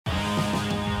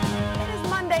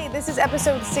Monday. This is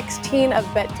episode 16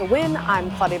 of Bet to Win.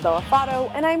 I'm Claudia Bellafato,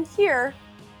 and I'm here,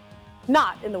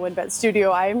 not in the WynnBET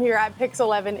studio. I am here at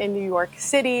Pix11 in New York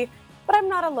City, but I'm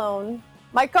not alone.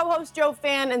 My co-host Joe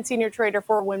Fan and senior trader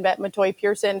for WynnBET, Matoy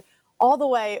Pearson, all the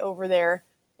way over there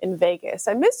in Vegas.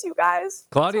 I miss you guys.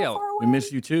 Claudia, so we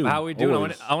miss you too. How are we doing?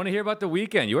 Always. I want to hear about the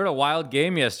weekend. You were at a wild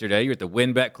game yesterday. You were at the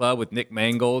WynnBET Club with Nick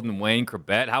Mangold and Wayne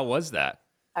Corbett. How was that?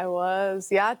 I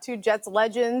was, two Jets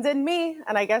legends and me,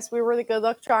 and I guess we were the good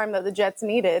luck charm that the Jets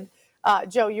needed.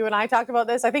 Joe, you and I talked about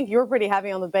this. I think you were pretty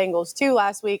heavy on the Bengals too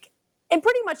last week, and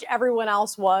pretty much everyone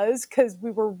else was, because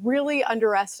we were really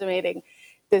underestimating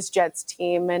this Jets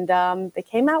team, and they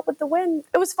came out with the win.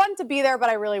 It was fun to be there, but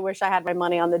I really wish I had my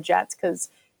money on the Jets because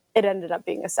it ended up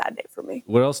being a sad day for me.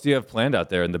 What else do you have planned out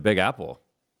there in the Big Apple?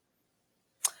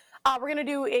 We're going to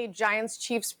do a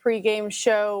Giants-Chiefs pregame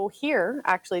show here,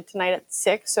 actually, tonight at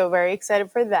 6, so very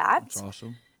excited for that. That's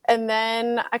awesome. And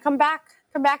then I come back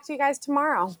to you guys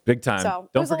tomorrow. Big time. So,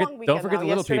 don't forget the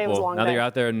little people. Now that you're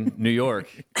out there in New York,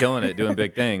 killing it, doing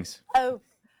big things. Oh,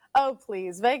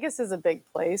 please. Vegas is a big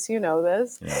place. You know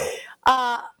this.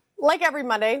 Yeah. Like every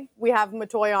Monday, we have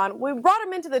Matoy on. We brought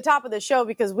him into the top of the show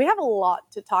because we have a lot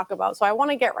to talk about, so I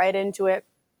want to get right into it.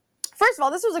 First of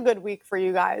all, this was a good week for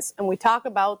you guys, and we talk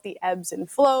about the ebbs and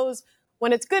flows.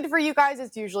 When it's good for you guys,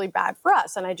 it's usually bad for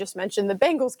us, and I just mentioned the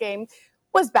Bengals game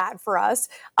was bad for us.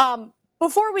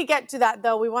 Before we get to that,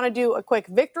 though, we want to do a quick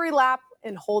victory lap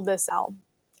and hold this L.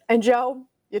 And, Joe,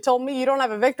 you told me you don't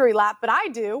have a victory lap, but I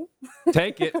do.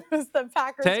 Take it. It was the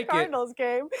Packers-Cardinals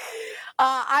game.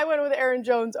 I went with Aaron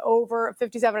Jones over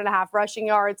 57.5 rushing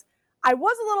yards. I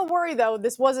was a little worried, though.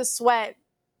 This was a sweat.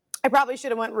 I probably should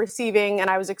have went receiving, and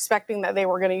I was expecting that they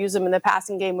were going to use him in the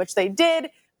passing game, which they did,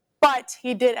 but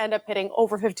he did end up hitting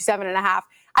over 57.5.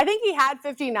 I think he had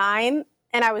 59,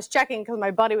 and I was checking because my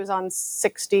buddy was on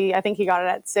 60. I think he got it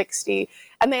at 60,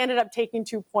 and they ended up taking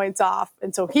 2 points off,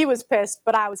 and so he was pissed,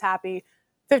 but I was happy.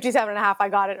 57.5, I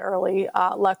got it early,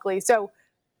 luckily. So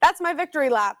that's my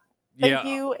victory lap. Thank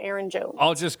you, Aaron Jones.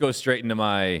 I'll just go straight into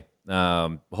my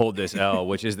hold this L,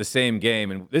 which is the same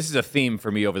game. And this is a theme for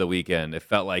me over the weekend. It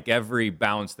felt like every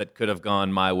bounce that could have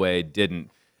gone my way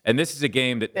didn't. And this is a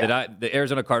game that the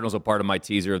Arizona Cardinals are part of my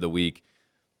teaser of the week.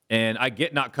 And I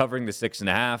get not covering the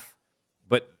 6.5,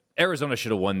 but Arizona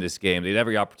should have won this game. They had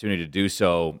every opportunity to do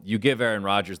so. You give Aaron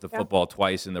Rodgers the football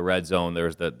twice in the red zone.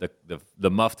 There's the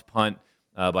muffed punt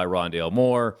by Rondale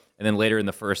Moore. And then later in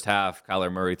the first half,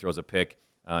 Kyler Murray throws a pick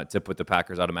to put the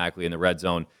Packers automatically in the red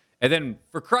zone. And then,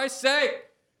 for Christ's sake,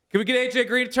 can we get A.J.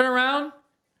 Green to turn around?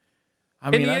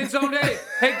 In the end zone?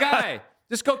 Hey, guy,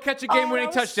 just go catch a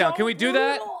game-winning touchdown. Can we do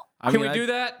that? Can we do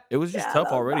that? It was just tough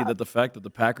already that the fact that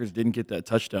the Packers didn't get that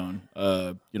touchdown,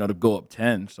 to go up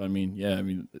 10. So,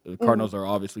 the Cardinals are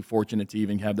obviously fortunate to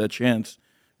even have that chance,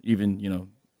 even,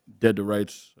 dead to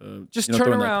rights. Just turn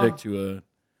throwing around. That pick to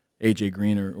A.J.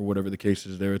 Green or whatever the case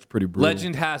is there. It's pretty brutal.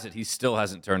 Legend has it. He still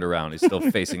hasn't turned around. He's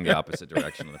still facing the opposite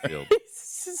direction of the field.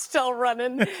 He's still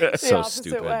running the So opposite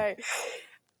stupid. way.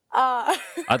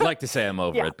 I'd like to say I'm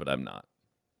over it, but I'm not.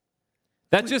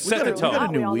 That just set the we got a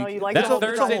tone. new We all know week. you like That that.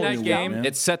 Thursday night new game, week, man.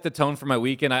 it set the tone for my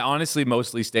weekend. I honestly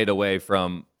mostly stayed away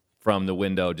from the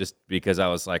window just because I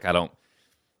was like, I don't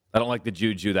like the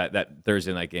juju that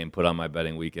Thursday night game put on my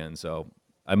betting weekend. So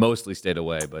I mostly stayed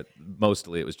away, but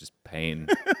mostly it was just pain,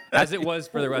 as it was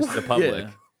for the rest of the public.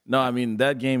 Yeah. No,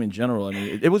 that game in general,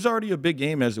 it was already a big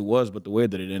game as it was, but the way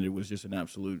that it ended was just an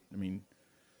absolute,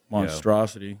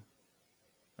 monstrosity,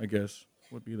 I guess,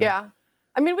 would be that. Yeah.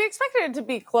 We expected it to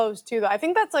be close, too, though. I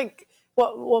think that's,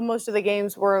 what most of the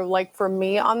games were like for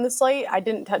me on the slate. I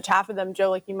didn't touch half of them,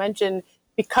 Joe, like you mentioned,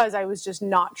 because I was just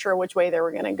not sure which way they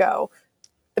were going to go.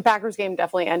 The Packers game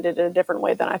definitely ended in a different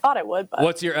way than I thought it would. But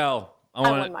What's your L? I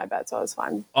won my bet, so it was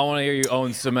fine. I want to hear you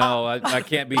own some L. I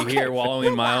can't be here while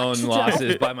owning my own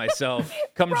losses by myself.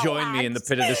 Come join me in the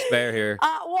pit of despair here.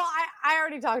 I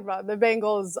already talked about it. The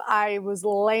Bengals. I was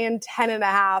laying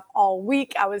 10.5 all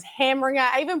week. I was hammering it.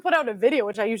 I even put out a video,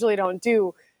 which I usually don't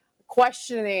do,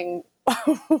 questioning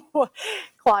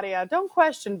Claudia. Don't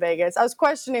question Vegas. I was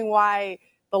questioning why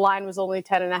the line was only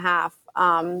 10.5.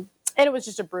 And it was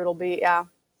just a brutal beat. Yeah,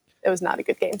 it was not a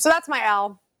good game. So that's my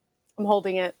L. I'm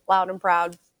holding it loud and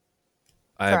proud.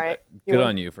 All right. Good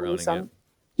on you for owning it.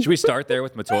 Should we start there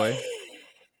with Matoy?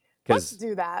 Let's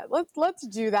do that. Let's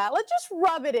do that. Let's just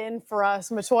rub it in for us,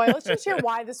 Matoy. Let's just hear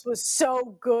why this was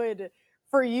so good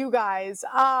for you guys.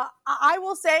 I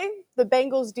will say the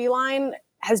Bengals D-line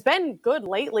has been good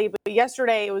lately, but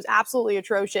yesterday it was absolutely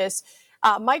atrocious.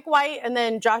 Mike White and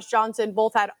then Josh Johnson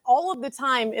both had all of the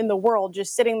time in the world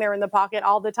just sitting there in the pocket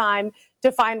all the time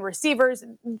to find receivers.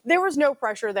 There was no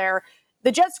pressure there.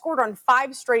 The Jets scored on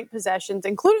 5 straight possessions,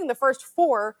 including the first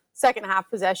 4 second-half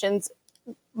possessions.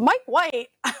 Mike White,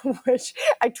 which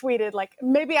I tweeted, like,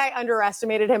 maybe I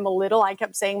underestimated him a little. I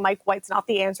kept saying Mike White's not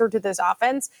the answer to this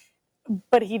offense,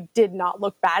 but he did not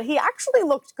look bad. He actually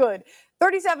looked good.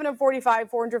 37 of 45,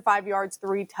 405 yards,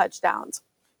 3 touchdowns.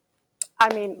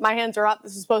 I mean, my hands are up.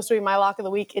 This is supposed to be my lock of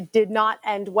the week. It did not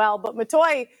end well. But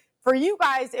Matoy, for you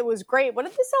guys, it was great. What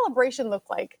did the celebration look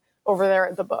like over there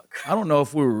at the book? I don't know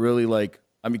if we were really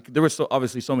there were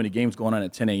obviously so many games going on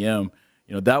at 10 a.m.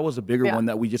 You know, that was a bigger one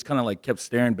that we just kind of like kept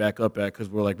staring back up at because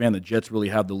we're like, man, the Jets really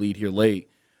have the lead here late.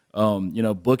 You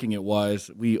know, booking it wise,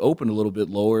 we opened a little bit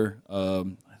lower. I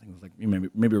think it was like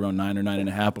maybe around 9 or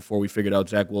 9.5 before we figured out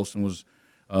Zach Wilson was,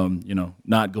 you know,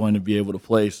 not going to be able to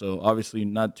play. So obviously,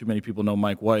 not too many people know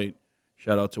Mike White.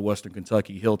 Shout out to Western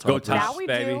Kentucky Hilltop. Go Tops,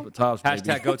 baby. Tops, baby.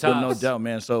 Hashtag go Tops. No doubt,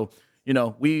 man. So, you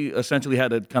know, we essentially had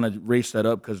to kind of race that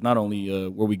up because not only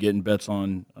were we getting bets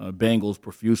on Bengals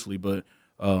profusely, but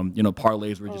you know,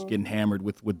 parlays were just getting hammered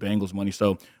with Bengals money.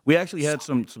 So we actually had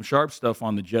some sharp stuff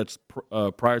on the Jets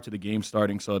prior to the game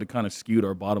starting, so it kind of skewed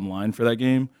our bottom line for that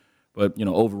game. But, you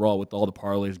know, overall, with all the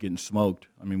parlays getting smoked,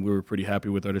 I mean, we were pretty happy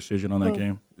with our decision on that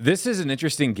game. This is an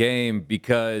interesting game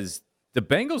because the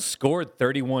Bengals scored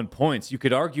 31 points. You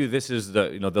could argue this is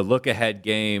the look-ahead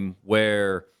game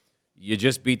where you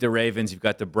just beat the Ravens. You've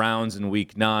got the Browns in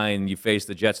Week 9. You face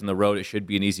the Jets on the road. It should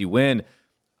be an easy win.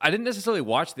 I didn't necessarily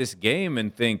watch this game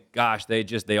and think, gosh,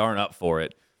 they aren't up for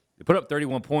it. They put up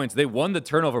 31 points. They won the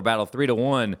turnover battle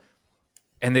 3-1,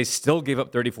 and they still gave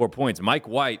up 34 points. Mike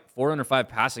White, 405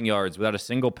 passing yards without a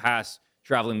single pass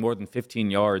traveling more than 15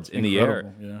 yards in the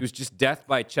air. Yeah. It was just death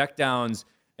by checkdowns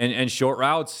and short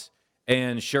routes.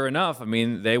 And sure enough, I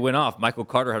mean, they went off. Michael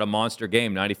Carter had a monster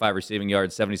game, 95 receiving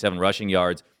yards, 77 rushing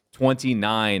yards,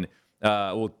 29,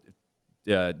 not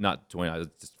 29,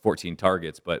 just 14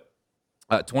 targets, but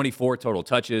 24 total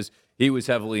touches. He was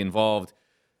heavily involved.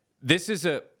 There's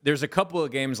a couple of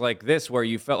games like this where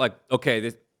you felt like,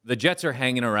 okay, the Jets are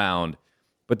hanging around,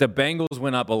 but the Bengals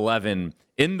went up 11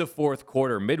 in the fourth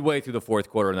quarter, midway through the fourth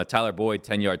quarter, and the Tyler Boyd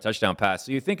 10-yard touchdown pass.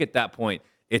 So you think at that point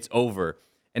it's over.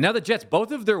 And now the Jets,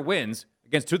 both of their wins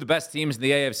against two of the best teams in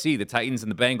the AFC, the Titans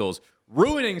and the Bengals,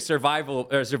 ruining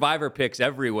survivor picks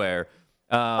everywhere.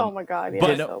 Oh my God,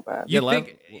 yeah, so bad.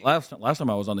 Last time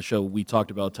I was on the show, we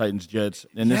talked about Titans Jets,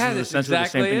 and this is essentially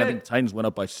exactly the same thing. it. I think the Titans went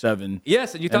up by 7.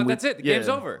 Yes, and you thought that's it. The game's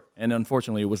over. And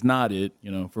unfortunately, it was not it,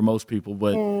 you know, for most people.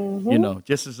 But you know,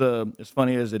 just as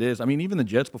funny as it is, I mean, even the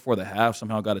Jets before the half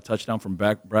somehow got a touchdown from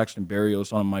Braxton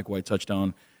Berrios on a Mike White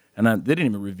touchdown. And they didn't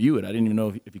even review it. I didn't even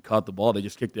know if he caught the ball. They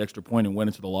just kicked the extra point and went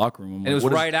into the locker room. And it was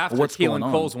right after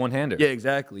Keelan Cole's one-hander. Yeah,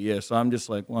 exactly. Yeah, so I'm just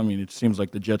like, well, I mean, it seems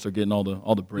like the Jets are getting all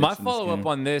the breaks. My follow-up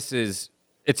on this is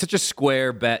it's such a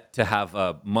square bet to have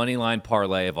a money line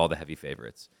parlay of all the heavy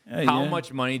favorites. How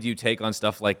much money do you take on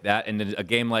stuff like that? And then a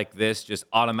game like this just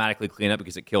automatically clean up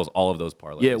because it kills all of those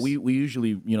parlays. Yeah, we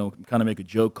usually, you know, kind of make a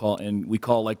joke call, and we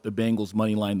call like the Bengals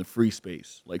money line the free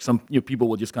space. Like some people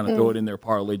will just kind of throw it in their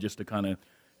parlay just to kind of,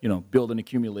 you know, build an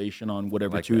accumulation on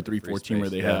whatever like 2, 3, 4 teamer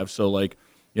they have. Yeah. So, like,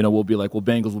 you know, we'll be like, well,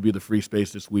 Bengals will be the free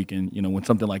space this week. And, you know, when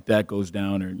something like that goes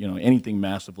down or, you know, anything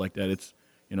massive like that, it's,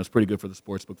 you know, it's pretty good for the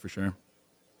sportsbook for sure.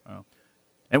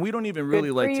 And we don't even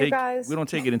really we don't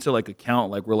take it into like account.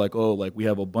 Like we're like, oh, like we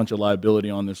have a bunch of liability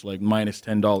on this like minus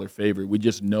 $10 favorite. We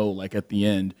just know like at the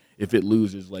end, if it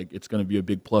loses, like it's going to be a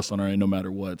big plus on our end no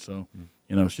matter what. So,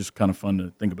 you know, it's just kind of fun to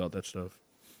think about that stuff.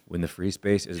 When the free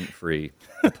space isn't free,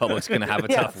 the public's going to have a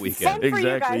tough weekend. Fun for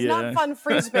you guys, not fun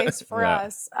free space for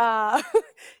us. That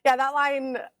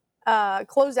line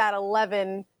closed at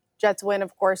 11. Jets win,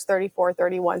 of course,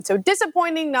 34-31. So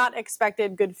disappointing, not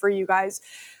expected. Good for you guys.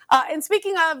 And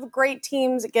speaking of great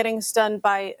teams getting stunned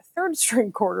by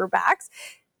third-string quarterbacks,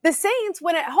 the Saints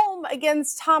win at home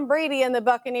against Tom Brady and the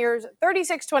Buccaneers,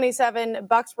 36-27.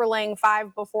 Bucs were laying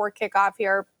 5 before kickoff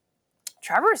here.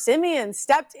 Trevor Siemian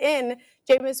stepped in.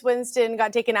 Jameis Winston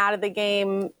got taken out of the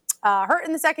game, hurt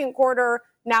in the second quarter.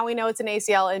 Now we know it's an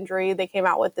ACL injury they came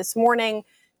out with this morning.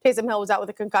 Taysom Hill was out with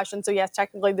a concussion, so yes,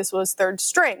 technically this was third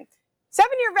string.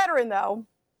 7-year veteran, though,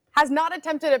 has not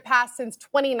attempted a pass since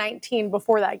 2019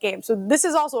 before that game. So this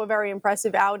is also a very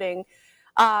impressive outing.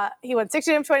 He went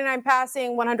 16 of 29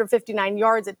 passing, 159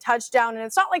 yards, a touchdown. And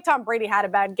it's not like Tom Brady had a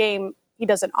bad game. He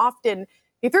doesn't often.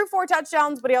 He threw 4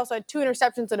 touchdowns, but he also had 2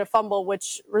 interceptions and a fumble,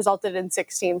 which resulted in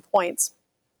 16 points.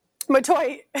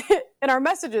 Matoy, in our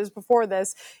messages before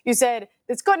this, you said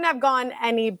this couldn't have gone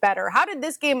any better. How did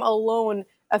this game alone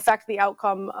affect the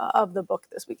outcome of the book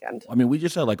this weekend? I mean, we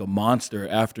just had like a monster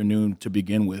afternoon to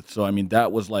begin with. So, I mean,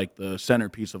 that was like the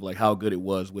centerpiece of like how good it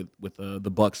was with the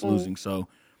Bucs losing. So,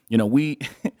 you know,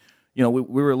 you know,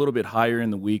 we were a little bit higher in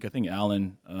the week. I think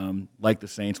Allen liked the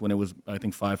Saints when it was, I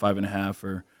think, 5.5,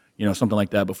 or, you know, something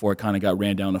like that before it kind of got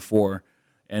ran down to 4.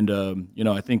 And, you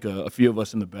know, I think a few of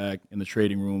us in the back in the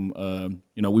trading room,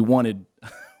 you know, we wanted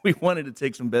to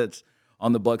take some bets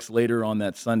on the Bucks later on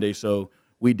that Sunday. So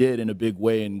we did in a big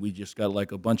way, and we just got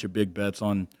like a bunch of big bets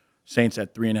on Saints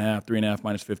at 3.5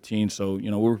 minus 15. So, you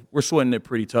know, we're sweating it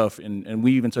pretty tough. And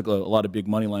we even took a lot of big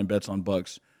money line bets on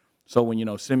Bucks. So when, you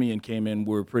know, Simeon came in,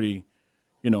 we were pretty,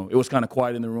 you know, it was kind of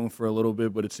quiet in the room for a little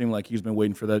bit, but it seemed like he's been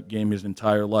waiting for that game his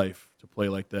entire life to play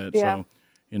like that. Yeah. So,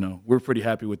 you know, we're pretty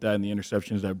happy with that and the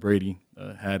interceptions that Brady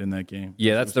had in that game.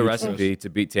 Yeah, that's the recipe to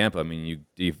beat Tampa. I mean,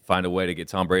 you find a way to get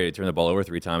Tom Brady to turn the ball over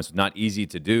 3 times. Not easy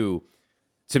to do.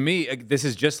 To me, this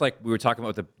is just like we were talking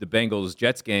about the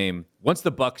Bengals-Jets game. Once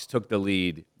the Bucks took the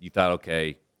lead, you thought,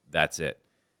 okay, that's it.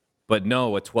 But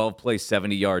no, a 12-play,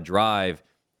 70-yard drive,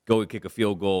 go kick a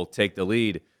field goal, take the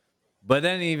lead. But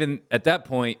then even at that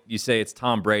point, you say it's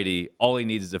Tom Brady. All he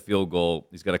needs is a field goal.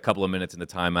 He's got a couple of minutes in the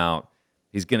timeout.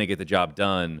 He's going to get the job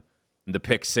done. And the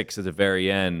pick 6 at the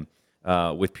very end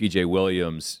with P.J.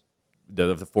 Williams,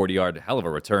 the 40-yard, hell of a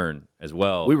return as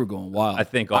well. We were going wild. I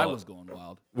think I was going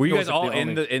wild. Were you guys all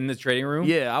in the trading room?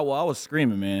 Yeah, I was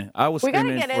screaming, man. I was we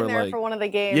screaming gotta get in there like, for one of the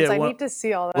games. Yeah, I need to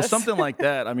see all this. Well, something like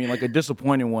that. I mean, like a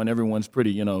disappointing one. Everyone's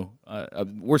pretty, you know,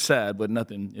 we're sad, but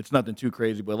it's nothing too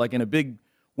crazy. But like in a big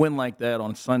win like that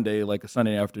on Sunday, like a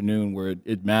Sunday afternoon where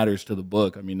it matters to the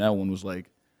book. I mean, that one was like,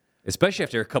 especially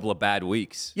after a couple of bad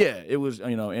weeks. Yeah, it was,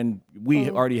 you know, and we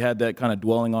already had that kind of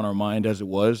dwelling on our mind as it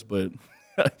was, but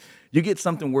you get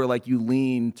something where like you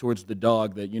lean towards the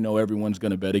dog that you know everyone's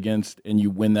going to bet against, and you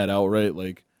win that outright.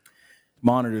 Like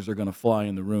monitors are going to fly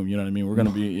in the room. You know what I mean? We're going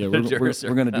to be we're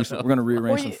going to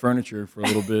rearrange some furniture for a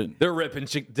little bit. They're ripping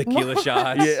tequila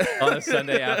shots on a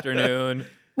Sunday afternoon.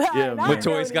 Yeah,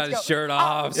 Matoy's got his shirt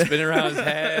off, spinning around his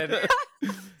head.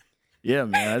 Yeah,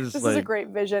 man. This is a great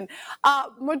vision.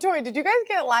 Matoy, did you guys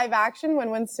get live action when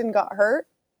Winston got hurt?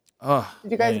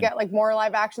 Did you guys get like more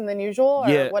live action than usual,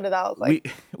 or what did that look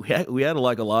like? We had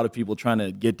like a lot of people trying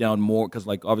to get down more because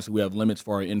like obviously we have limits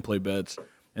for our in-play bets,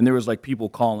 and there was like people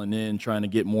calling in trying to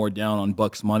get more down on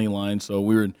Bucks money line. So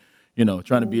we were, you know,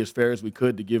 trying to be as fair as we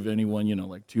could to give anyone, you know,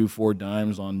 like 2-4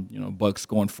 dimes on, you know, Bucks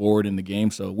going forward in the game.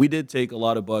 So we did take a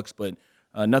lot of Bucks, but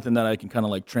nothing that I can kind of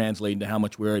like translate into how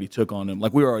much we already took on them.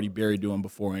 Like we were already buried to them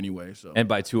before anyway. So and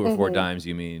by 2 or 4 dimes,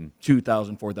 you mean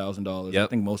 $2,000, $4,000. Yep. I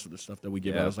think most of the stuff that we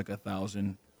give out is like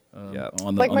 $1,000.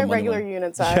 On like the my money regular line.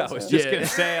 unit size. Yeah, I was just gonna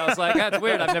say, I was like, that's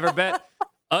weird. I've never bet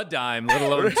a dime, let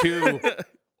alone 2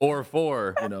 or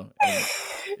 4. You know.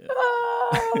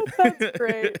 That's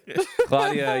great.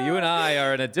 Claudia, you and I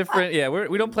are in a different. Yeah,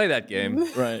 we don't play that game.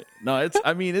 Right. No, it's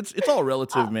all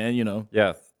relative, man. You know.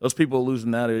 Yeah. Those people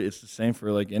losing that, it's the same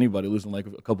for like anybody losing like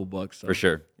a couple bucks. So, For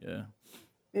sure. Yeah.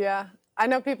 Yeah, I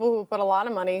know people who put a lot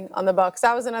of money on the Bucks.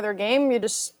 That was another game. You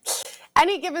just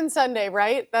any given Sunday,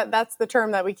 right? That's the term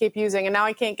that we keep using. And now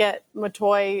I can't get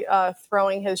Matoy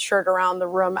throwing his shirt around the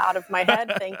room out of my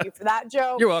head. Thank you for that,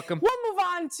 Joe. You're welcome. We'll move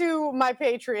on to my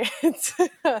Patriots.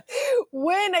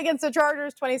 Win against the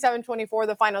Chargers, 27-24,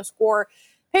 the final score.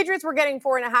 Patriots were getting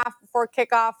 4.5 before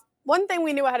kickoff. One thing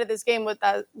we knew ahead of this game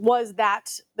was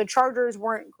that the Chargers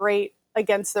weren't great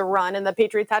against the run, and the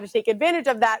Patriots had to take advantage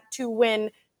of that to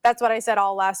win. That's what I said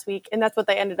all last week, and that's what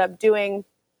they ended up doing.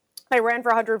 They ran for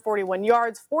 141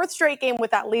 yards, 4th straight game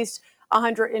with at least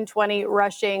 120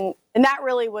 rushing, and that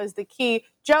really was the key.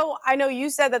 Joe, I know you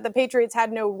said that the Patriots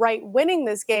had no right winning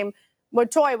this game.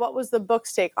 Matoy, what was the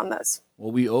book's take on this?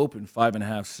 Well, we opened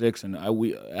 5.5, 6, and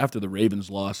we after the Ravens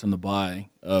loss in the bye,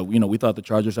 we thought the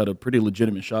Chargers had a pretty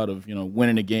legitimate shot of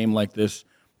winning a game like this.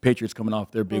 Patriots coming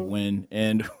off their big win,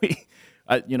 and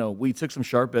we took some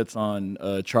sharp bets on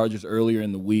Chargers earlier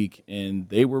in the week, and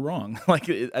they were wrong.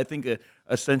 I think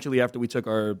essentially after we took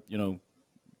our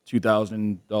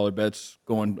 $2,000 bets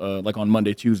going like on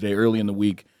Monday, Tuesday, early in the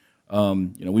week.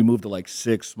 We moved to like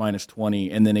 6 minus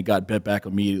 20, and then it got bet back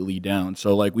immediately down.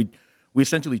 So like we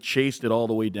essentially chased it all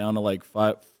the way down to like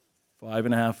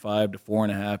 5.5, 5 to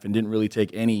 4.5, and didn't really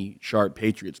take any sharp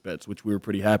Patriots bets, which we were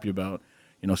pretty happy about.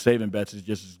 Saving bets is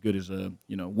just as good as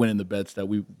winning the bets that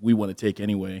we want to take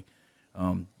anyway.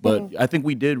 But I think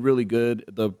we did really good.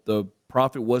 The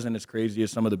profit wasn't as crazy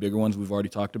as some of the bigger ones we've already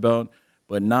talked about,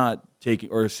 but not taking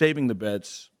or saving the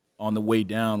bets on the way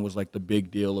down was like the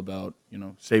big deal about,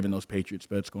 saving those Patriots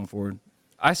bets going forward.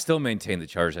 I still maintain the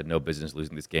Chargers had no business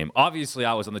losing this game. Obviously,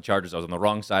 I was on the Chargers. I was on the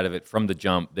wrong side of it from the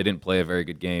jump. They didn't play a very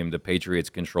good game. The Patriots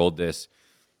controlled this.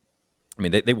 I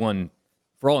mean, they won,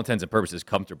 for all intents and purposes,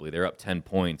 comfortably. They're up 10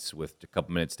 points with a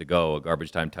couple minutes to go, a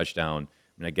garbage time touchdown.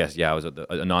 And I guess, yeah, I was an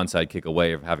onside kick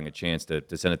away of having a chance to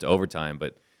send it to overtime.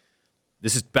 But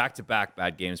this is back-to-back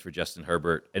bad games for Justin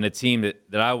Herbert and a team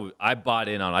that I bought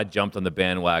in on. I jumped on the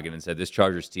bandwagon and said this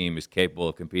Chargers team is capable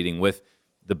of competing with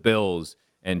the Bills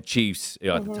and Chiefs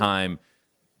at the time.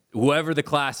 Whoever the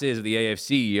class is of the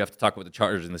AFC, you have to talk about the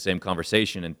Chargers in the same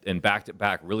conversation. And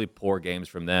back-to-back really poor games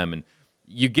from them. And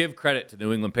you give credit to the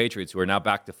New England Patriots, who are now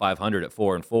back to 500 at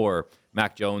 4-4.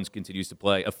 Mac Jones continues to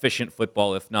play efficient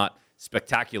football, if not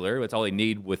spectacular. That's all they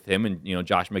need with him. And,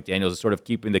 Josh McDaniels is sort of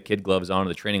keeping the kid gloves on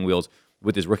the training wheels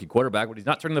with his rookie quarterback, but he's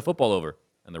not turning the football over.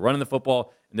 And they're running the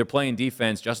football, and they're playing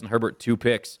defense. Justin Herbert, 2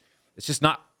 picks. It's just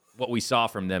not what we saw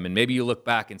from them. And maybe you look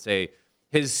back and say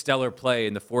his stellar play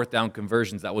in the 4th down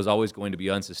conversions, that was always going to be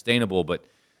unsustainable. But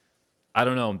I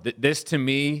don't know. This, to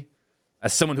me,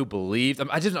 as someone who believed,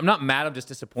 I'm not mad. I'm just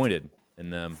disappointed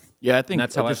in them. Yeah, I think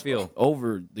that's how I feel.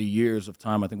 Over the years of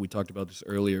time, I think we talked about this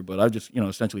earlier, but I've just,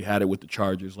 essentially had it with the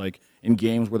Chargers. Like in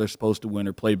games where they're supposed to win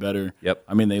or play better. Yep.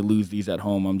 I mean, they lose these at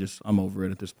home. I'm over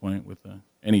it at this point with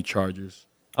any Chargers.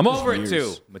 I'm over it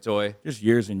too, Matoy. Just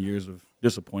years and years of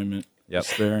disappointment. Yep.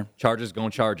 Despair. Chargers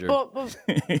going Charger. Well,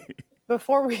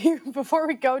 before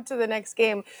we go to the next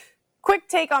game, quick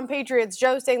take on Patriots.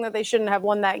 Joe saying that they shouldn't have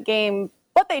won that game.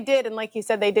 But they did, and like you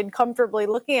said, they did comfortably.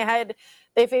 Looking ahead,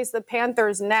 they face the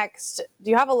Panthers next. Do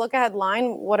you have a look-ahead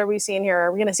line? What are we seeing here?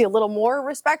 Are we going to see a little more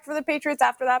respect for the Patriots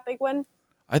after that big win?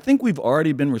 I think we've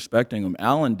already been respecting them.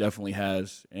 Allen definitely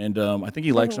has, and I think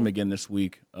he likes them again this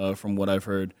week, from what I've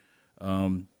heard.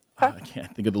 I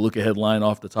can't think of the look-ahead line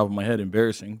off the top of my head.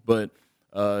 Embarrassing, but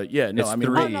yeah, no, it's I mean,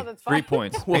 3, that's 3 fine.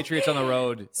 points. Patriots on the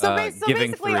road, So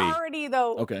giving basically 3. already,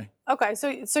 though. Okay.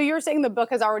 So you're saying the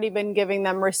book has already been giving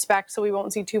them respect, so we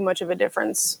won't see too much of a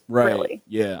difference, Right. really.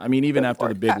 Yeah. I mean, even after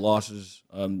the big Okay. losses,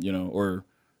 or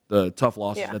the tough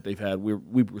losses Yeah. that they've had,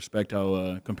 we respect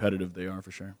how competitive they are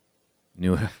for sure.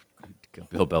 New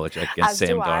Bill Belichick against As do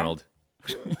Sam I. Darnold.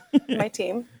 My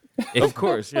team. Of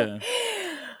course, yeah.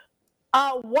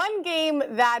 One game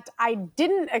that I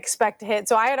didn't expect to hit.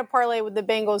 So I had a parlay with the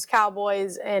Bengals,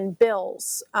 Cowboys, and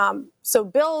Bills. So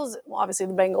Bills, well, obviously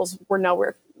the Bengals were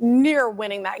nowhere near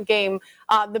winning that game.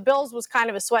 The Bills was kind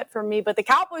of a sweat for me, but the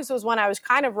Cowboys was one I was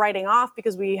kind of writing off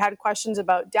because we had questions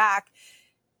about Dak.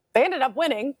 They ended up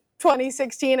winning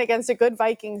 2016 against a good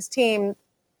Vikings team.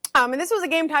 And this was a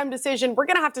game time decision. We're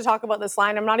going to have to talk about this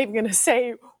line. I'm not even going to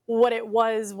say what it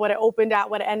was, what it opened at,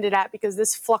 what it ended at, because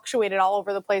this fluctuated all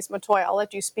over the place. Matoy, I'll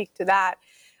let you speak to that.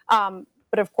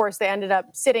 But of course, they ended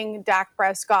up sitting Dak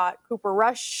Prescott. Cooper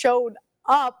Rush showed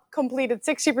up, completed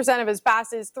 60% of his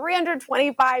passes,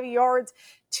 325 yards,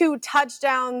 2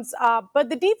 touchdowns. But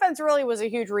the defense really was a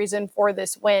huge reason for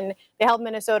this win. They held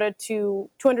Minnesota to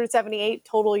 278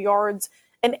 total yards,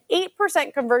 an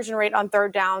 8% conversion rate on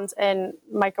 3rd downs, and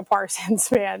Micah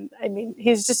Parsons, man, I mean,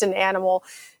 he's just an animal.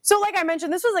 So like I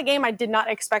mentioned, this was a game I did not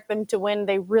expect them to win.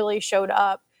 They really showed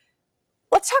up.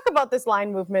 Let's talk about this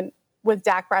line movement with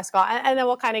Dak Prescott, and then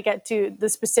we'll kind of get to the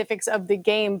specifics of the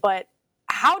game. But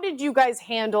how did you guys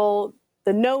handle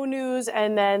the no news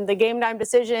and then the game time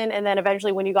decision, and then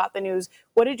eventually when you got the news,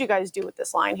 what did you guys do with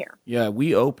this line here? Yeah,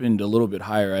 we opened a little bit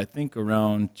higher. I think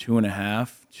around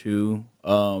 2.5,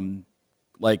 2.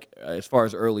 Like as far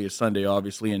as early as Sunday,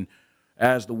 obviously, and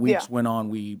as the weeks went on,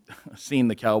 we seen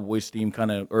the Cowboys team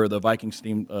or the Vikings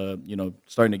team,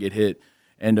 starting to get hit,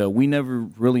 and we never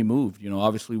really moved.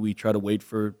 Obviously, we try to wait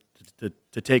for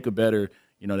to take a better,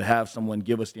 to have someone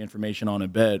give us the information on a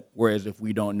bet. Whereas if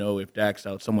we don't know if Dak's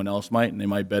out, someone else might, and they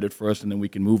might bet it for us, and then we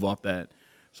can move off that.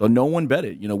 So no one bet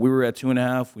it. We were at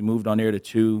 2.5. We moved on air to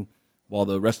 2. While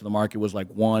the rest of the market was like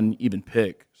 1, even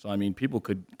pick. So, I mean, people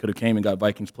could have came and got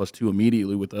Vikings +2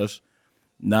 immediately with us.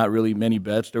 Not really many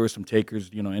bets. There were some takers.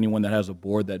 Anyone that has a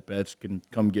board that bets can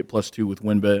come get +2 with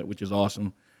WinBet, which is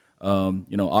awesome.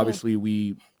 Obviously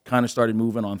we kind of started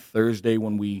moving on Thursday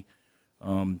when we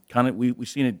we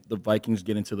seen the Vikings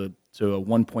get to a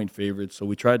 1-point favorite. So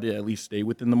we tried to at least stay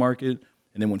within the market.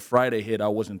 And then when Friday hit, I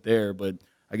wasn't there, but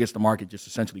I guess the market just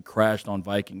essentially crashed on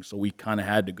Vikings, so we kind of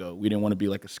had to go. We didn't want to be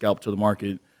like a scalp to the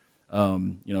market,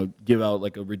 give out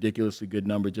like a ridiculously good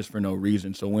number just for no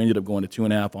reason. So we ended up going to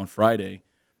 2.5 on Friday,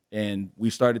 and we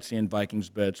started seeing Vikings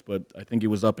bets, but I think it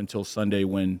was up until Sunday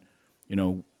when,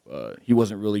 he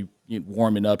wasn't really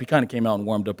warming up. He kind of came out and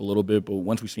warmed up a little bit, but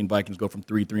once we seen Vikings go from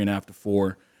 3.5 to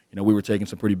 4, we were taking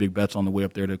some pretty big bets on the way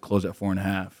up there to close at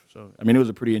 4.5. So, I mean, it was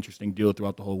a pretty interesting deal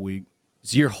throughout the whole week.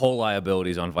 So your whole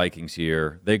liabilities on Vikings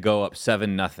here. They go up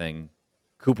 7-0.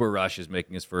 Cooper Rush is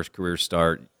making his first career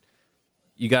start.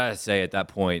 You got to say at that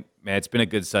point, man, it's been a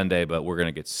good Sunday, but we're going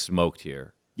to get smoked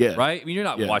here. Yeah. Right? I mean, you're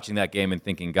not watching that game and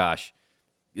thinking, gosh,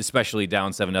 especially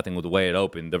down 7-0 with the way it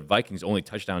opened. The Vikings' only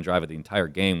touchdown drive of the entire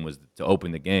game was to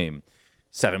open the game.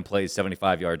 7 plays,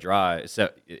 75-yard drive.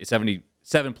 7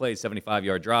 plays,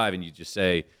 75-yard drive, and you just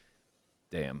say,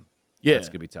 damn, that's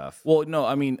going to be tough. Well, no,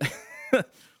 I mean,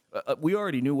 we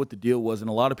already knew what the deal was, and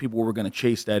a lot of people were going to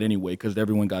chase that anyway because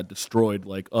everyone got destroyed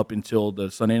like up until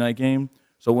the Sunday night game.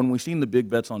 So when we seen the big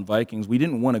bets on Vikings, we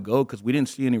didn't want to go because we didn't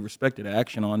see any respected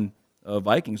action on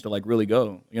Vikings to like really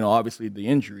go. Obviously the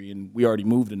injury, and we already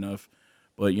moved enough,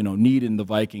 but needing the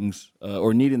Vikings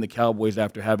or needing the Cowboys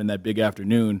after having that big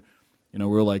afternoon,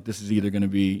 we're like, this is either going to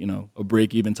be a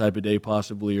break-even type of day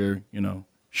possibly, or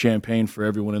champagne for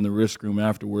everyone in the risk room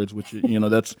afterwards, which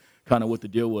that's kind of what the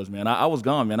deal was, man. I was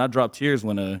gone, man. I dropped tears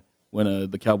when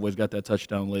the Cowboys got that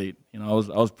touchdown late. I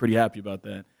was pretty happy about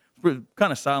that.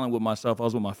 Kind of silent with myself. I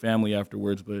was with my family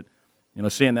afterwards, but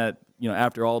seeing that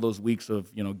after all those weeks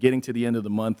of getting to the end of the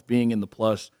month, being in the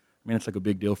plus, I mean, it's like a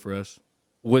big deal for us.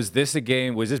 Was this a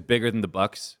game? Was this bigger than the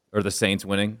Bucs or the Saints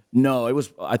winning? No, it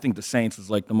was. I think the Saints was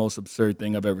like the most absurd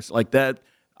thing I've ever seen. Like that,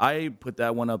 I put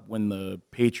that one up when the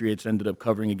Patriots ended up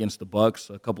covering against the Bucs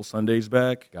a couple Sundays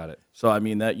back. Got it. So I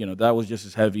mean that that was just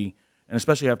as heavy, and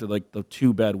especially after like the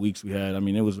 2 bad weeks we had. I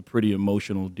mean, it was a pretty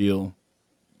emotional deal.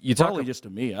 Probably just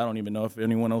to me. I don't even know if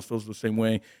anyone else feels the same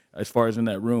way as far as in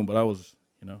that room, but I was,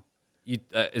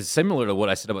 It's similar to what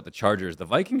I said about the Chargers. The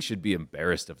Vikings should be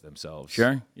embarrassed of themselves.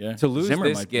 Sure, yeah. To lose Zimmer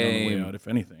this might be on the way game, out, if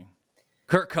anything.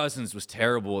 Kirk Cousins was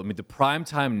terrible. I mean, the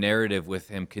primetime narrative with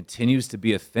him continues to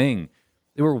be a thing.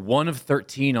 They were 1 of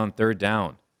 13 on 3rd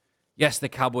down. Yes, the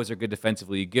Cowboys are good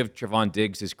defensively. You give Trevon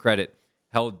Diggs his credit.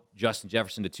 Held Justin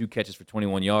Jefferson to 2 catches for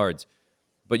 21 yards.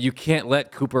 But you can't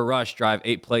let Cooper Rush drive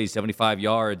 8 plays, 75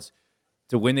 yards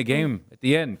to win the game at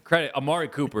the end. Credit, Amari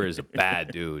Cooper is a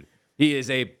bad dude. He is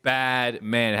a bad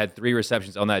man. Had 3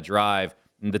 receptions on that drive.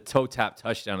 And the toe tap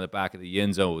touchdown in the back of the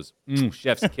end zone was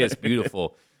chef's kiss,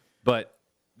 beautiful. But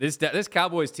this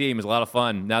Cowboys team is a lot of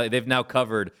fun. Now they've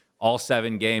covered all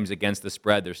 7 games against the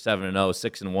spread. They're 7-0,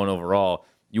 6-1 overall.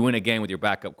 You win a game with your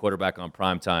backup quarterback on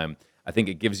primetime. I think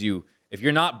it gives you, if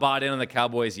you're not bought in on the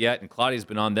Cowboys yet, and Claudia's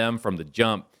been on them from the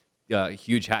jump,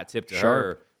 huge hat tip to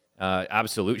her.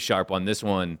 Absolute sharp on this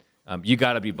one. You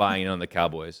got to be buying in on the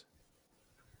Cowboys.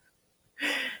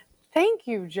 Thank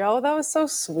you, Joe. That was so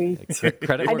sweet.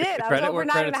 Credit I did. I was over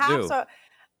 9.5. So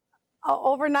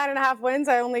over 9.5 wins.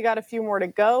 I only got a few more to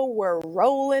go. We're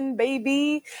rolling,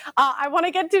 baby. I want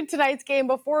to get to tonight's game.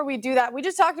 Before we do that, we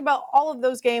just talked about all of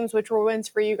those games, which were wins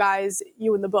for you guys,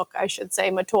 you in the book, I should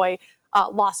say, Matoy,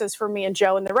 losses for me and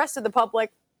Joe and the rest of the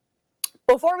public.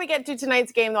 Before we get to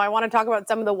tonight's game, though, I want to talk about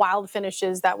some of the wild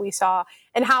finishes that we saw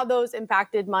and how those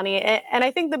impacted money. And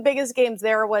I think the biggest games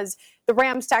there was the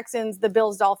Rams-Texans, the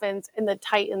Bills-Dolphins, and the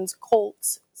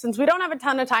Titans-Colts. Since we don't have a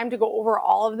ton of time to go over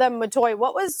all of them, Matoy,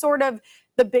 what was sort of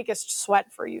the biggest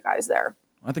sweat for you guys there?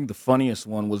 I think the funniest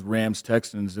one was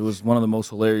Rams-Texans. It was one of the most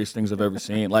hilarious things I've ever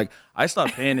seen. Like, I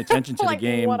stopped paying attention to like, the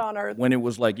game what on earth? when it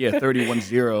was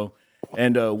 31-0.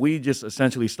 And we just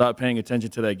essentially stopped paying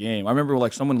attention to that game. I remember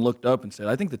someone looked up and said,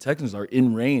 I think the Texans are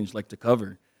in range to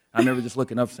cover. I remember just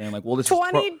looking up saying well, this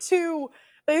 22.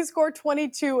 They scored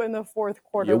 22 in the 4th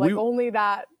quarter. Yeah, only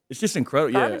that. It's just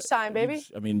incredible. Garbage time, baby.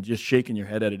 Just shaking your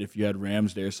head at it if you had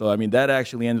Rams there. So, that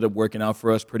actually ended up working out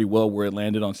for us pretty well where it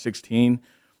landed on 16.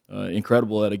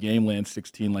 Incredible that a game lands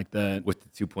 16 like that. With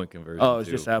the 2-point conversion. Oh, it's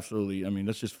just absolutely.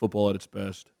 That's just football at its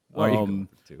best. Why are you going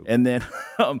for 2? And then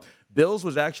Bills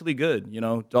was actually good.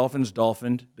 Dolphins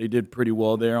dolphined. They did pretty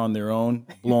well there on their own,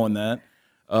 blowing that.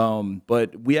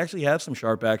 But we actually had some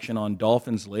sharp action on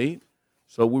Dolphins late,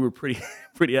 so we were pretty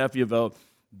happy about.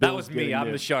 That was me.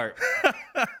 I'm the sharp.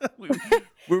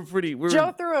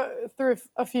 Joe threw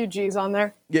a few G's on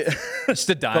there. Yeah, just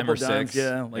a dime or dimes, 6.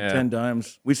 Yeah, 10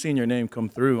 dimes. We seen your name come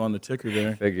through on the ticker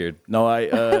there. Figured. No,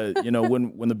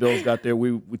 when the Bills got there,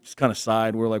 we just kind of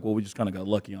sighed. We're like, well, we just kind of got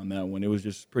lucky on that one. It was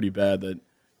just pretty bad that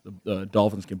the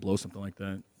Dolphins can blow something like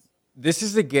that. This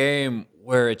is a game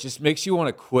where it just makes you want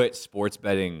to quit sports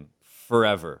betting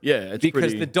forever. Yeah,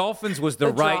 because the Dolphins was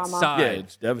the right drama. side. Yeah,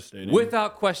 it's devastating.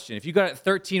 Without question. If you got it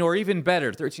 13 or even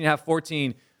better, 13.5,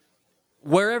 14,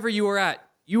 wherever you were at,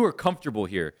 you were comfortable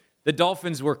here. The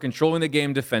Dolphins were controlling the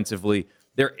game defensively.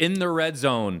 They're in the red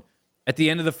zone at the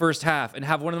end of the first half and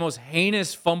have one of the most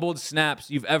heinous fumbled snaps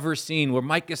you've ever seen where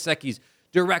Mike Gesicki's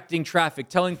directing traffic,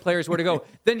 telling players where to go.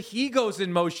 Then he goes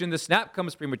in motion. The snap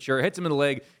comes premature, hits him in the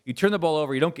leg. You turn the ball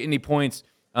over. You don't get any points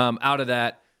out of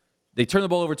that. They turn the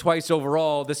ball over twice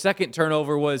overall. The second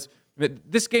turnover was,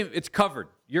 this game, it's covered.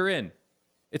 You're in.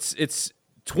 It's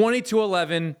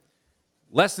 20-11,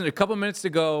 less than a couple minutes to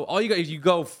go. All you got is you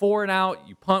go 4 and out,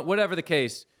 you punt, whatever the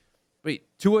case. But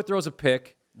Tua throws a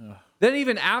pick. Then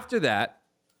even after that,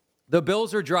 the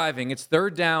Bills are driving. It's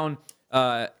third down,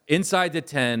 inside the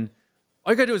 10.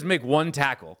 All you got to do is make one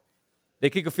tackle. They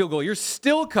kick a field goal. You're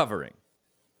still covering.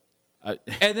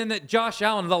 And then Josh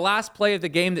Allen, the last play of the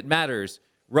game that matters,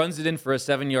 runs it in for a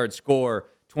 7-yard score,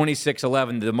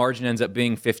 26-11. The margin ends up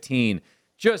being 15.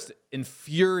 Just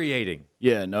infuriating.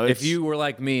 Yeah, no. If you were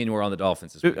like me and were on the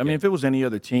Dolphins this weekend. I mean, if it was any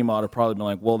other team, I'd have probably been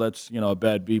like, well, that's, a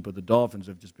bad beat. But the Dolphins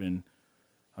have just been,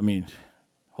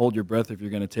 hold your breath if you're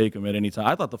going to take them at any time.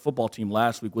 I thought the football team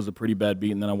last week was a pretty bad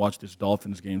beat, and then I watched this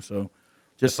Dolphins game. So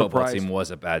just the football surprised. team was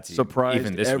a bad team. Surprised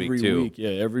even this every week, too. week. Yeah,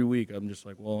 every week. I'm just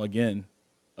like, well, again.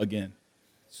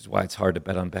 This is why it's hard to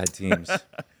bet on bad teams.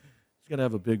 Got to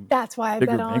have a big. That's why I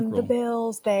bet on the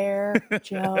Bills there,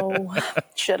 Joe.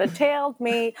 Should have tailed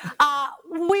me.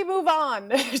 We move on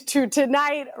to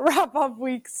tonight, wrap up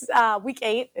week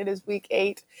 8. It is week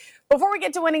 8. Before we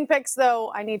get to winning picks,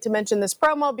 though, I need to mention this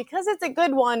promo because it's a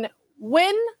good one.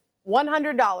 Win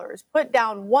 $100. Put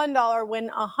down $1, win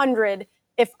 $100.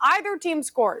 If either team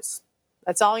scores,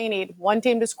 that's all you need. One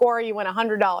team to score, you win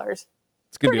 $100.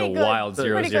 It's going to be a wild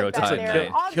 0-0 tie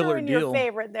tonight. Killer deal. Your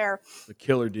favorite there. The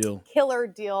killer deal. Killer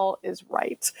deal is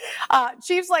right.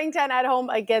 Chiefs laying 10 at home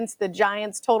against the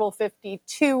Giants. Total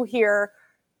 52 here.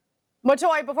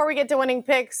 Matoy, before we get to winning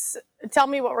picks, tell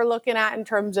me what we're looking at in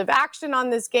terms of action on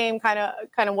this game, kind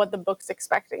of what the book's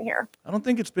expecting here. I don't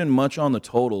think it's been much on the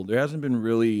total. There hasn't been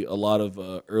really a lot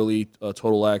of early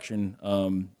total action,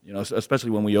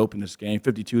 especially when we open this game.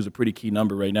 52 is a pretty key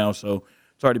number right now, so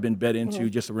it's already been bet into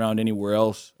just around anywhere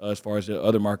else as far as the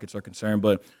other markets are concerned.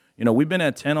 But, we've been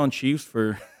at 10 on Chiefs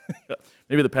for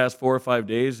maybe the past 4 or 5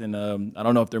 days, and I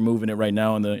don't know if they're moving it right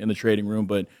now in the trading room.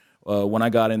 But when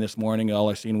I got in this morning, all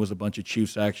I seen was a bunch of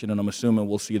Chiefs action, and I'm assuming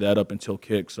we'll see that up until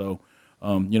kick. So,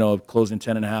 closing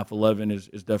 10.5, 11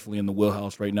 is definitely in the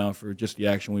wheelhouse right now for just the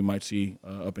action we might see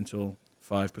up until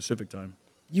 5 Pacific time.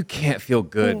 You can't feel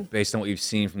good based on what you've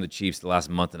seen from the Chiefs the last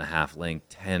month and a half, laying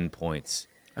 10 points.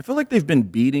 I feel like they've been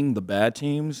beating the bad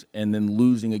teams and then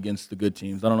losing against the good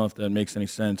teams. I don't know if that makes any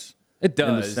sense. It does.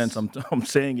 In the sense I'm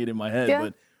saying it in my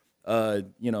head, but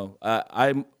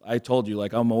I told you,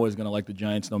 like, I'm always going to like the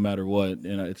Giants no matter what.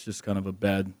 It's just kind of a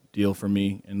bad deal for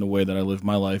me in the way that I live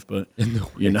my life. But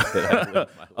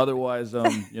otherwise,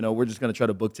 we're just going to try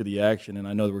to book to the action, and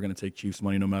I know that we're going to take Chiefs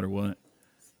money no matter what.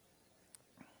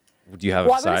 Do you have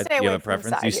a side? Do you have a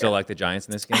preference? Do you still like the Giants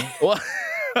in this game?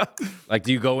 Like,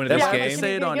 do you go into this game?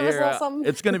 Say it on air.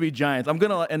 It's going to be Giants. I'm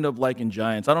going to end up liking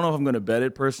Giants. I don't know if I'm going to bet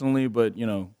it personally, but,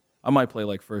 I might play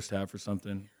like first half or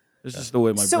something. It's just the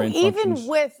way my brain functions. So even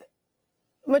with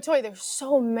Matoy, there's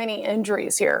so many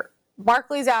injuries here.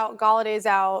 Barkley's out, Galladay's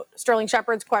out, Sterling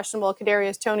Shepard's questionable,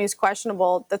 Kadarius Toney's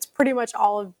questionable. That's pretty much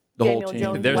all of Daniel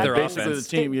Jones. There's their offense.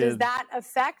 The team, Does that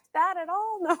affect that at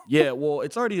all? No. Yeah, well,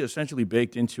 it's already essentially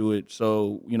baked into it.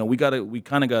 So, we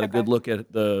kind of got a good look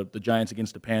at the Giants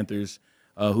against the Panthers,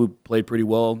 who played pretty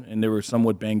well, and they were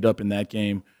somewhat banged up in that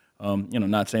game.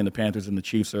 Not saying the Panthers and the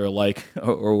Chiefs are alike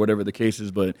or whatever the case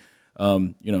is, but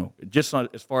just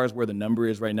as far as where the number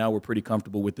is right now, we're pretty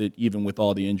comfortable with it, even with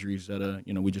all the injuries that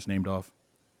we just named off.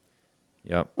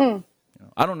 Yep.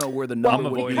 I don't know where the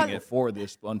number would be it for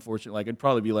this, unfortunately. Like, it'd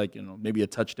probably be like, maybe a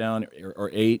touchdown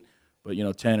or 8, but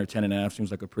 10 or 10.5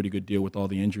 seems like a pretty good deal with all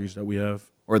the injuries that we have,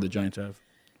 or the Giants have.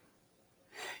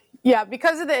 Yeah,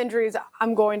 because of the injuries,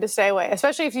 I'm going to stay away.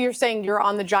 Especially if you're saying you're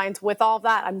on the Giants with all of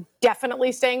that, I'm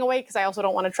definitely staying away because I also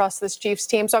don't want to trust this Chiefs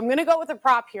team. So I'm going to go with a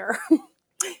prop here.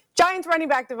 Giants running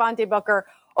back Devontae Booker,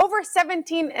 over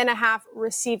 17.5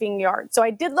 receiving yards. So I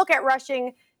did look at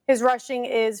rushing. His rushing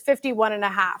is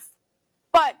 51.5.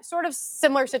 But sort of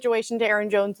similar situation to Aaron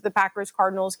Jones at the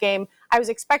Packers-Cardinals game. I was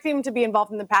expecting him to be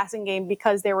involved in the passing game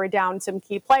because they were down some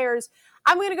key players.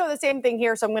 I'm going to go the same thing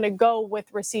here, so I'm going to go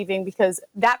with receiving because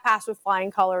that passed with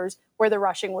flying colors where the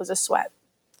rushing was a sweat.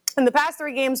 In the past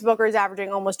 3 games, Booker is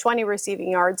averaging almost 20 receiving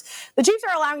yards. The Chiefs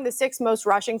are allowing the 6th most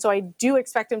rushing, so I do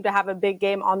expect him to have a big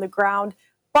game on the ground.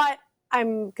 But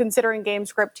I'm considering game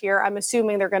script here. I'm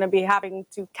assuming they're going to be having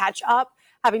to catch up,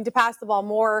 having to pass the ball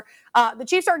more. The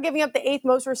Chiefs are giving up the 8th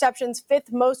most receptions,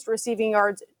 5th most receiving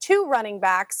yards to running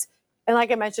backs. And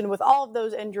like I mentioned, with all of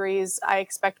those injuries, I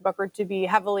expect Booker to be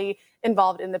heavily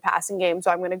involved in the passing game. So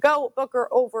I'm going to go Booker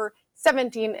over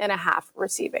 17.5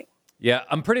 receiving. Yeah,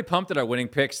 I'm pretty pumped at our winning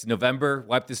picks. November,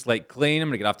 wipe the slate clean. I'm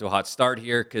going to get off to a hot start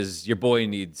here because your boy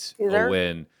needs a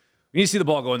win. We need to see the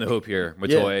ball go in the hoop here,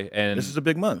 Matoy. Yeah, and this is a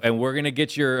big month. And we're going to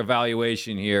get your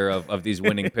evaluation here of these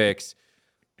winning picks.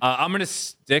 I'm going to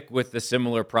stick with the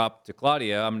similar prop to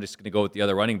Claudia. I'm just going to go with the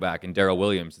other running back, and Darrell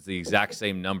Williams. It's the exact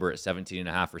same number at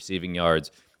 17.5 receiving yards.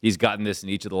 He's gotten this in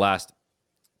each of the last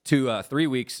 3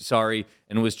 weeks,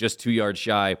 and was just 2 yards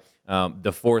shy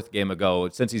the fourth game ago.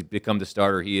 Since he's become the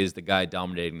starter, he is the guy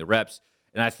dominating the reps.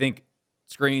 And I think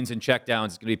screens and checkdowns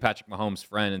is going to be Patrick Mahomes'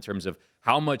 friend in terms of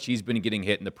how much he's been getting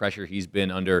hit and the pressure he's been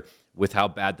under with how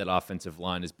bad that offensive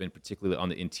line has been, particularly on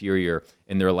the interior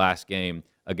in their last game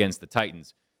against the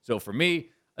Titans. So for me,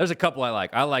 there's a couple I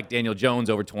like. I like Daniel Jones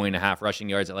over 20.5 rushing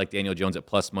yards. I like Daniel Jones at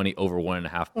plus money over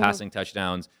 1.5 passing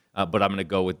touchdowns. But I'm going to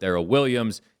go with Darrell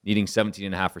Williams, needing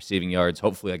 17.5 receiving yards.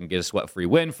 Hopefully I can get a sweat-free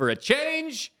win for a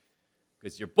change,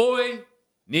 because your boy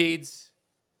needs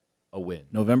a win.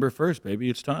 November 1st, baby.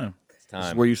 It's time. It's time. This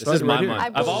is where you started. This is my right month.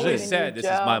 here. I've always said this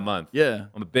is my month. Yeah.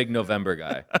 I'm a big November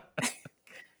guy.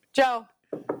 Joe,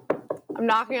 I'm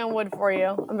knocking on wood for you.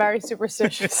 I'm very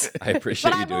superstitious. I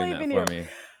appreciate you doing that for me.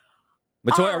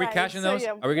 Matoy, are we cashing those?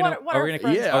 Are we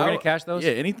gonna cash those?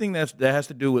 Yeah, anything that has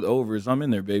to do with overs, I'm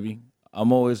in there, baby.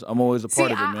 I'm always a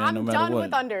part of it, man. No matter I'm done what.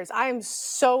 with unders. I am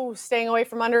so staying away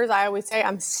from unders. I always say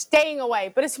I'm staying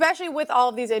away, but especially with all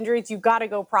of these injuries, you got to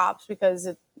go props because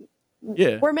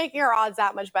we're making our odds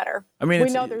that much better. I mean, we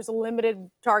know there's limited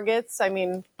targets. I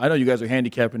mean, I know you guys are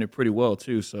handicapping it pretty well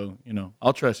too, so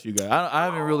I'll trust you guys. I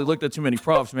haven't really looked at too many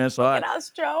props, man. So look at us,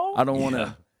 Joe. I don't want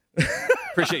to.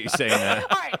 Appreciate you saying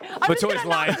that. All right, Matoy's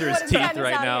lying through his teeth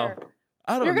right now. Here.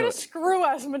 You're going to screw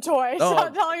us, Matoy.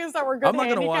 Stop telling us that we're good I'm not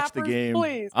going to watch the game.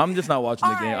 Please. I'm just not watching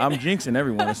the game. I'm jinxing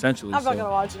everyone, essentially. I'm not going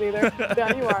to watch it either.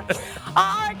 Yeah, you are.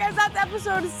 All right, guys, that's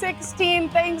episode 16.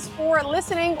 Thanks for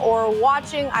listening or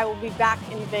watching. I will be back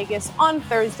in Vegas on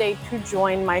Thursday to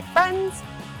join my friends.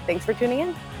 Thanks for tuning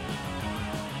in.